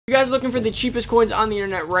If you guys are looking for the cheapest coins on the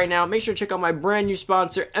internet right now, make sure to check out my brand new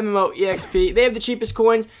sponsor, MMOEXP. They have the cheapest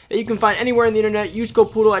coins that you can find anywhere on the internet. Use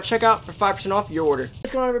code Poodle at checkout for 5% off your order.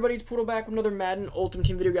 What's going on, everybody? It's Poodle back with another Madden Ultimate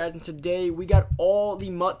Team video, guys. And today we got all the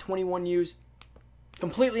MUT 21Us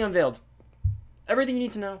completely unveiled. Everything you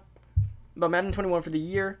need to know about Madden 21 for the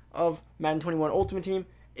year of Madden 21 Ultimate Team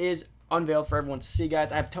is unveiled for everyone to see,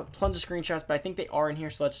 guys. I have tons of screenshots, but I think they are in here.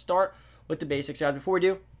 So let's start with the basics, guys. Before we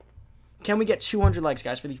do, can we get 200 likes,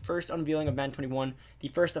 guys, for the first unveiling of Madden 21, the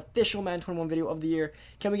first official Madden 21 video of the year?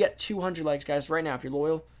 Can we get 200 likes, guys, right now? If you're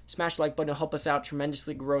loyal, smash the like button. It'll help us out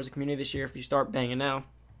tremendously, grow as a community this year if you start banging now.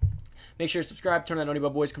 Make sure to subscribe, turn on that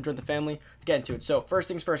notification bell, boys. Come join the family. Let's get into it. So, first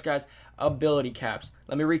things first, guys, ability caps.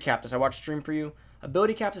 Let me recap this. I watched stream for you.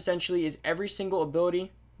 Ability caps essentially is every single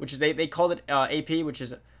ability, which is they called it AP, which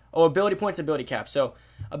is ability points, ability caps. So,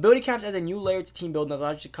 ability caps adds a new layer to team build that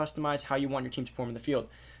allows you to customize how you want your team to perform in the field.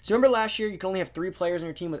 So remember last year you could only have 3 players on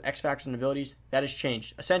your team with X factors and abilities? That has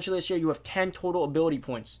changed. Essentially this year you have 10 total ability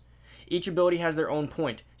points. Each ability has their own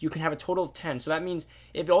point. You can have a total of 10. So that means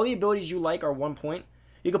if all the abilities you like are 1 point,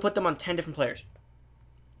 you can put them on 10 different players.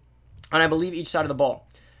 And I believe each side of the ball.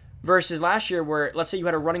 Versus last year where, let's say you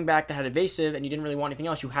had a running back that had evasive and you didn't really want anything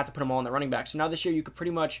else, you had to put them all on the running back. So now this year you could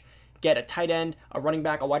pretty much get a tight end, a running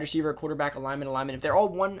back, a wide receiver, a quarterback, a lineman. If they're all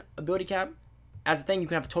one ability cap, as a thing, you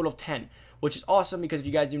can have a total of 10. Which is awesome because if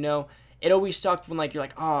you guys do know, it always sucked when you're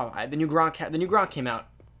like, oh, the new Gronk came out,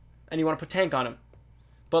 and you want to put tank on him,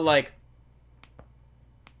 but like,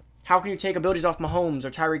 how can you take abilities off Mahomes or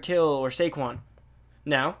Tyreek Hill or Saquon?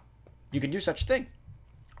 Now, you can do such a thing.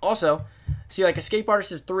 Also, see, like Escape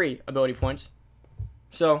Artist is 3 ability points,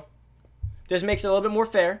 so this makes it a little bit more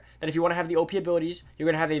fair that if you want to have the OP abilities, you're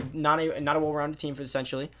gonna have a not a well-rounded team for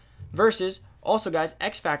essentially. Versus also, guys,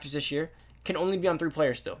 X factors this year can only be on 3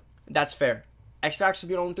 players still. That's fair. X factors will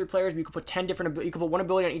be on only 3 players, but you could put 10 different. You could put 1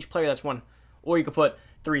 ability on each player. That's 1, or you could put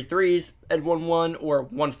 3 threes and 1-1, or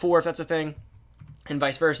 1-4 if that's a thing, and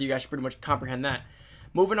vice versa. You guys should pretty much comprehend that.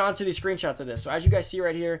 Moving on to the screenshots of this. So as you guys see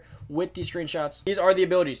right here with these screenshots, these are the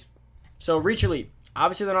abilities. So Reach Elite.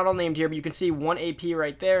 Obviously they're not all named here, but you can see 1 AP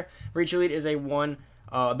right there. Reach Elite is a 1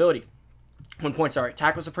 ability. 1 point. Sorry.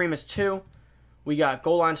 Tackle Supreme is 2. We got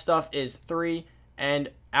goal line stuff is 3.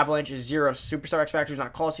 And Avalanche is 0. Superstar X Factor is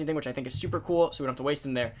not called anything, which I think is super cool, so we don't have to waste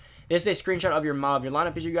them there. This is a screenshot of your mob. Your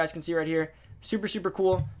lineup, as you guys can see right here. Super, super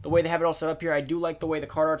cool. The way they have it all set up here. I do like the way the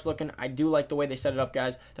card art's looking. I do like the way they set it up,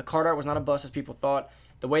 guys. The card art was not a bust as people thought.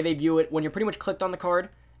 The way they view it, when you're pretty much clicked on the card,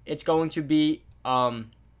 it's going to be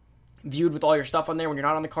viewed with all your stuff on there. When you're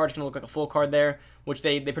not on the card, it's going to look like a full card there, which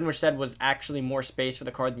they pretty much said was actually more space for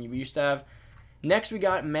the card than you used to have. Next, we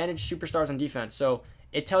got Manage Superstars on defense. So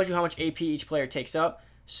it tells you how much AP each player takes up.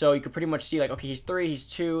 So you could pretty much see, like, okay, he's 3, he's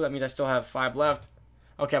 2. That means I still have 5 left.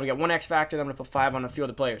 Okay, I'm going to get 1 X Factor. Then I'm going to put 5 on a few of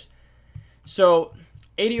the players. So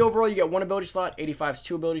 80 overall, you get 1 ability slot. 85 is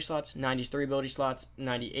 2 ability slots. 90 is 3 ability slots.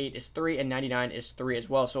 98 is 3. And 99 is 3 as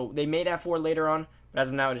well. So they may have 4 later on, but as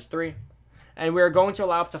of now, it is 3. And we're going to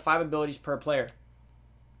allow up to 5 abilities per player.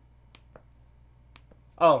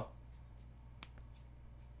 Oh.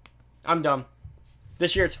 I'm dumb.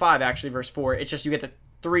 This year it's 5, actually, versus 4. It's just you get the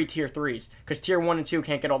 3 tier 3s, because tier 1 and 2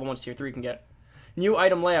 can't get all the ones tier 3 can get. New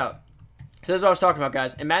item layout. So this is what I was talking about,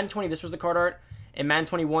 guys. In Madden 20, this was the card art. In Madden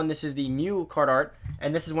 21, this is the new card art,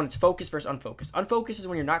 and this is when it's focused versus unfocused. Unfocused is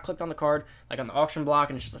when you're not clicked on the card, like on the auction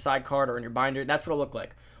block, and it's just a side card or in your binder. That's what it'll look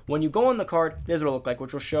like. When you go on the card, this is what it'll look like,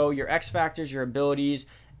 which will show your X factors, your abilities,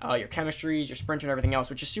 your chemistries, your sprinter, and everything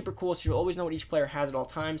else, which is super cool, so you'll always know what each player has at all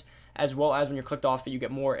times, as well as when you're clicked off it, you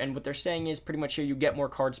get more. And what they're saying is pretty much here you get more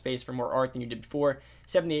card space for more art than you did before,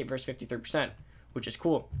 78 versus 53%, which is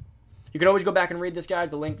cool. You can always go back and read this, guys.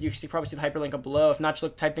 The link, you can probably see the hyperlink up below. If not,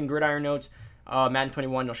 just type in Gridiron Notes, Madden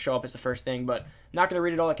 21, it'll show up as the first thing, but I'm not going to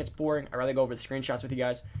read it all. It gets boring. I'd rather go over the screenshots with you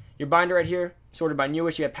guys. Your binder right here, sorted by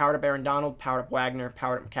newest. You have powered up Aaron Donald, powered up Wagner,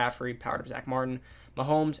 powered up McCaffrey, powered up Zach Martin,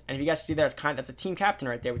 Mahomes, and if you guys see that, that's a team captain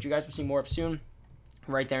right there, which you guys will see more of soon.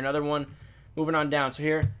 Right there, another one. Moving on down. So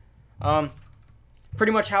here,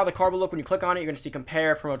 pretty much how the card will look when you click on it. You're going to see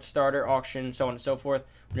compare, promote to starter, auction, so on and so forth.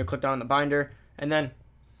 When you're clicked on the binder, and then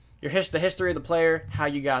the history of the player, how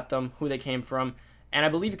you got them, who they came from, and I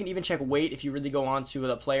believe you can even check weight if you really go on to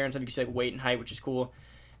the player and stuff. You can see like weight and height, which is cool.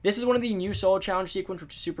 This is one of the new solo challenge sequence,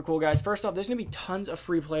 which is super cool, guys. First off, there's going to be tons of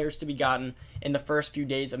free players to be gotten in the first few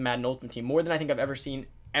days of Madden Ultimate Team, more than I think I've ever seen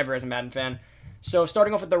ever as a Madden fan. So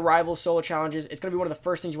starting off with the rival solo challenges, it's going to be one of the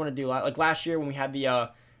first things you want to do. Like last year when we had the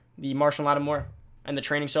Marshall Lattimore and the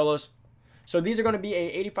training solos. So these are going to be a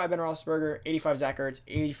 85 Ben Roethlisberger, 85 Zach Ertz,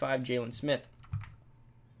 85 Jalen Smith.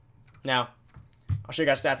 Now, I'll show you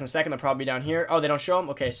guys stats in a second. They'll probably be down here. Oh, they don't show them?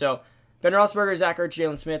 Okay, so Ben Roethlisberger, Zach Ertz,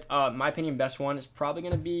 Jalen Smith. My opinion, best one is probably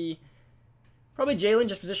going to be Jalen,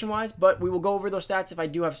 just position-wise, but we will go over those stats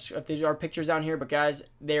if there are pictures down here. But guys,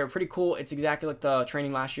 they are pretty cool. It's exactly like the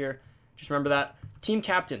training last year. Just remember that. Team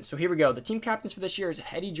captains. So here we go. The team captains for this year is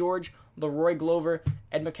Eddie George, Leroy Glover,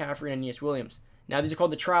 Ed McCaffrey, and Aeneas Williams. Now, these are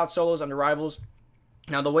called the tryout solos under Rivals.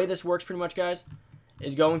 Now, the way this works pretty much, guys,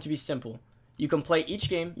 is going to be simple. You can play each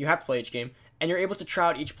game. You have to play each game. And you're able to try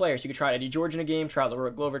out each player. So you can try out Eddie George in a game, try out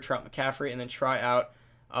Leroy Glover, try out McCaffrey, and then try out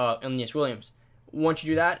Aeneas Williams. Once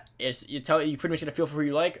you do that, you pretty much get a feel for who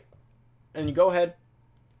you like, and you go ahead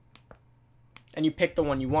and you pick the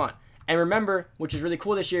one you want. And remember, which is really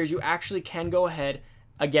cool this year, is you actually can go ahead,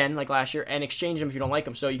 again, like last year, and exchange them if you don't like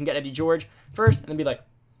them. So you can get Eddie George first, and then be like,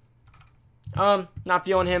 not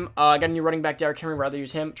feeling him. I got a new running back, Derrick Henry, rather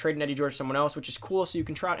use him. Trading Eddie George to someone else, which is cool, so you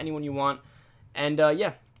can try out anyone you want. And,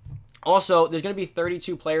 yeah. Also, there's going to be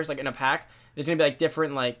 32 players, like, in a pack. There's going to be, like,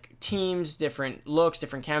 different, like, teams, different looks,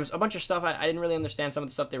 different cams, a bunch of stuff. I didn't really understand some of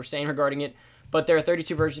the stuff they were saying regarding it, but there are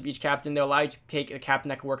 32 versions of each captain. They'll allow you to take a captain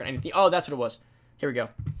that can work on anything. Oh, that's what it was. Here we go.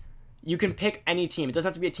 You can pick any team. It doesn't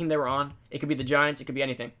have to be a team they were on. It could be the Giants. It could be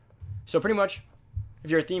anything. So, pretty much, if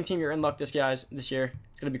you're a theme team, you're in luck this year. It's going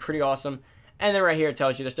to be pretty awesome. And then right here, it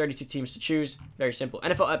tells you there's 32 teams to choose. Very simple.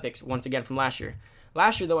 NFL Epics, once again, from last year.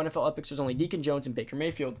 Last year, though, NFL Epics was only Deacon Jones and Baker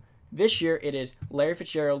Mayfield. This year, it is Larry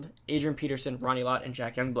Fitzgerald, Adrian Peterson, Ronnie Lott, and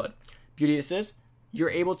Jack Youngblood. Beauty of this is, you're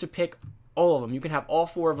able to pick all of them. You can have all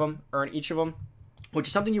 4 of them, earn each of them, which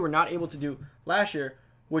is something you were not able to do last year,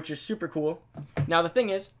 which is super cool. Now, the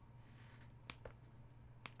thing is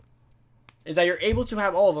that you're able to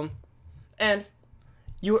have all of them, and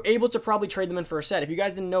you were able to probably trade them in for a set. If you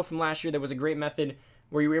guys didn't know from last year, there was a great method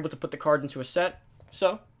where you were able to put the cards into a set.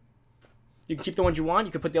 So, you can keep the ones you want.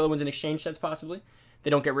 You can put the other ones in exchange sets, possibly. They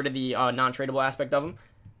don't get rid of the non-tradable aspect of them.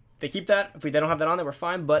 They keep that. If they don't have that on there, we're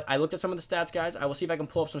fine. But I looked at some of the stats, guys. I will see if I can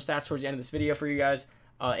pull up some stats towards the end of this video for you guys.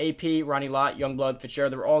 AP, Ronnie Lott, Youngblood,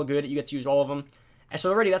 Fitzgerald, they're all good. You get to use all of them. And so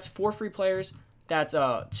already, that's 4 free players. That's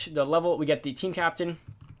the level. We get the team captain,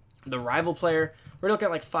 the rival player. We're looking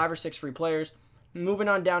at like 5 or 6 free players. Moving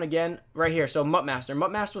on down again, right here. So Muttmaster.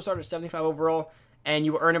 Muttmaster will start at 75 overall, and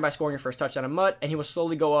you will earn it by scoring your first touchdown in Mutt, and he will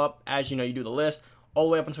slowly go up as you do the list, all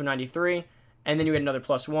the way up until 93. And then you get another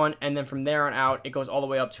 +1, and then from there on out, it goes all the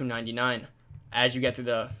way up to 99 as you get through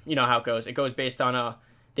the, how it goes. It goes based on,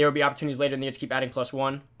 there will be opportunities later in the year to keep adding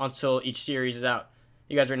 +1 until each series is out.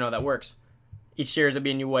 You guys already know how that works. Each series will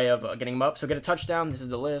be a new way of getting them up. So get a touchdown. This is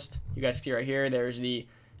the list. You guys can see right here. There's the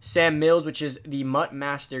Sam Mills, which is the Mutt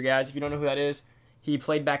Master, guys. If you don't know who that is, he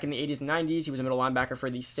played back in the 80s and 90s. He was a middle linebacker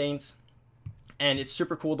for the Saints. And it's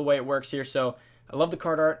super cool the way it works here. So I love the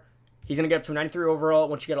card art. He's going to get up to 93 overall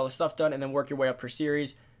once you get all the stuff done and then work your way up per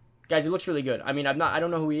series. Guys, he looks really good. I mean, I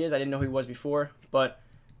don't know who he is. I didn't know who he was before. But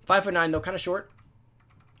 5'9", though, kind of short.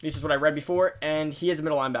 This is what I read before. And he is a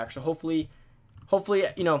middle linebacker. So hopefully,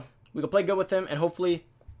 we can play good with him. And hopefully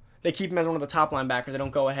they keep him as one of the top linebackers. They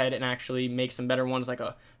don't go ahead and actually make some better ones like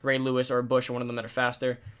a Ray Lewis or a Bush or one of them that are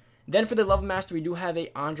faster. Then for the Level Master, we do have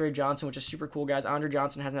a Andre Johnson, which is super cool, guys. Andre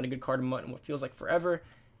Johnson hasn't had a good card in what feels like forever.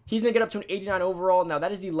 He's going to get up to an 89 overall. Now,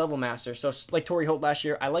 that is the Level Master. So, like Torrey Holt last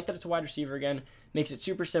year, I like that it's a wide receiver again. Makes it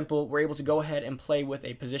super simple. We're able to go ahead and play with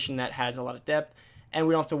a position that has a lot of depth. And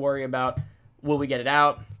we don't have to worry about, will we get it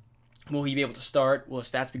out? Will he be able to start? Will his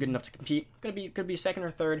stats be good enough to compete? Could be second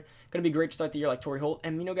or third. Going to be great to start the year like Torrey Holt.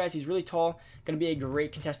 And, guys, he's really tall. Going to be a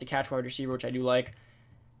great contested catch wide receiver, which I do like.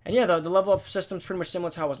 And, yeah, the level up system is pretty much similar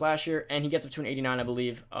to how it was last year. And he gets up to an 89, I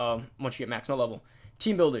believe, once you get maximum level.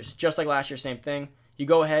 Team builders, just like last year, same thing. You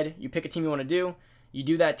go ahead, you pick a team you want to do, you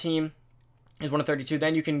do that team is 1 of 32,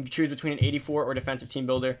 then you can choose between an 84 or defensive team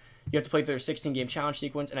builder. You have to play through a 16-game challenge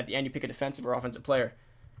sequence, and at the end you pick a defensive or offensive player.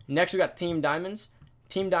 Next we got Team Diamonds.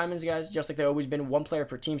 Team Diamonds, guys, just like they've always been, 1 player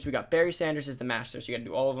per team. So we got Barry Sanders as the master, so you got to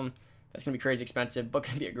do all of them. That's going to be crazy expensive, but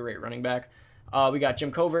going to be a great running back. We got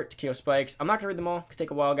Jim Covert, Takeo Spikes. I'm not going to read them all. Could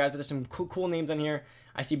take a while, guys, but there's some cool names on here.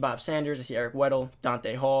 I see Bob Sanders. I see Eric Weddle,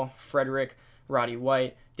 Dante Hall, Frederick, Roddy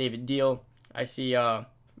White, David Deal. I see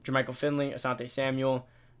Jermichael Finley, Asante Samuel,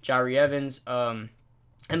 Jari Evans, and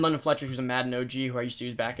London Fletcher, who's a Madden OG, who I used to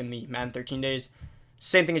use back in the Madden 13 days.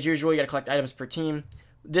 Same thing as usual. You got to collect items per team.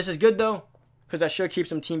 This is good, though, because that should keep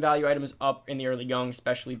some team value items up in the early going,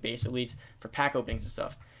 especially base elites for pack openings and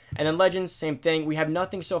stuff. And then Legends, same thing. We have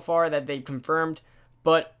nothing so far that they've confirmed,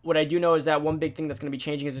 but what I do know is that one big thing that's going to be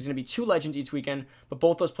changing is there's going to be 2 Legends each weekend, but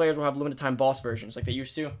both those players will have limited time boss versions like they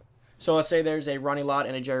used to. So let's say there's a Ronnie Lott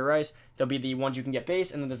and a Jerry Rice. They'll be the ones you can get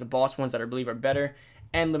base, and then there's the boss ones that I believe are better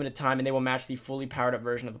and limited time, and they will match the fully powered up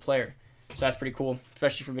version of the player. So that's pretty cool,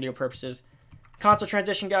 especially for video purposes. Console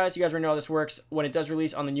transition, guys. You guys already know how this works. When it does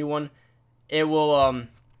release on the new one, it will,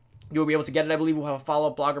 you'll be able to get it. I believe we'll have a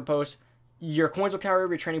follow-up blogger post. Your coins will carry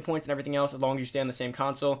over your training points and everything else as long as you stay on the same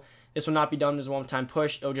console. This will not be done as a one-time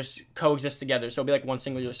push. It'll just coexist together. So it'll be like one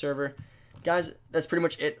singular server. Guys, that's pretty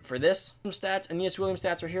much it for this. Some stats. Aeneas Williams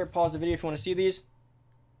stats are here. Pause the video if you want to see these.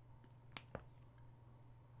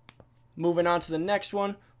 Moving on to the next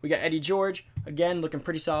one, we got Eddie George. Again, looking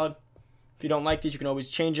pretty solid. If you don't like these, you can always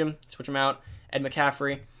change them, switch them out. Ed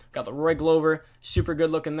McCaffrey. Got the Roy Glover. Super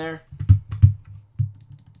good looking there.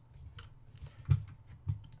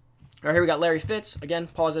 Right here we got Larry Fitz. Again,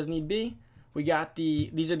 pause as need be. We got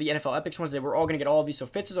these are the NFL Epics ones. We're all going to get all of these, so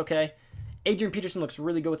Fitz is okay. Adrian Peterson looks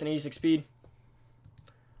really good with an 86 speed.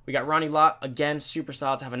 We got Ronnie Lott. Again, super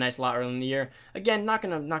solid to have a nice lot early in the year. Again, not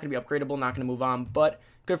gonna be upgradable, not going to move on, but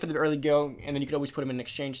good for the early go, and then you could always put him in an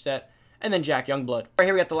exchange set. And then Jack Youngblood. Right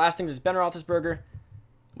here we got the last things is Ben Roethlisberger.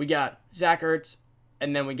 We got Zach Ertz,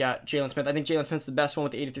 and then we got Jalen Smith. I think Jalen Smith's the best one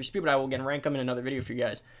with the 83 speed, but I will again rank him in another video for you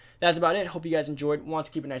guys. That's about it. Hope you guys enjoyed. Want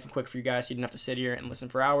to keep it nice and quick for you guys so you didn't have to sit here and listen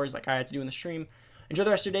for hours like I had to do in the stream. Enjoy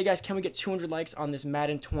the rest of your day, guys. Can we get 200 likes on this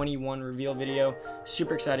Madden 21 reveal video?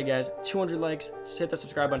 Super excited, guys. 200 likes. Just hit that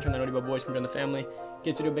subscribe button, turn that notification bell, boys. Come join the family.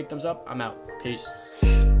 Give this video a big thumbs up. I'm out. Peace.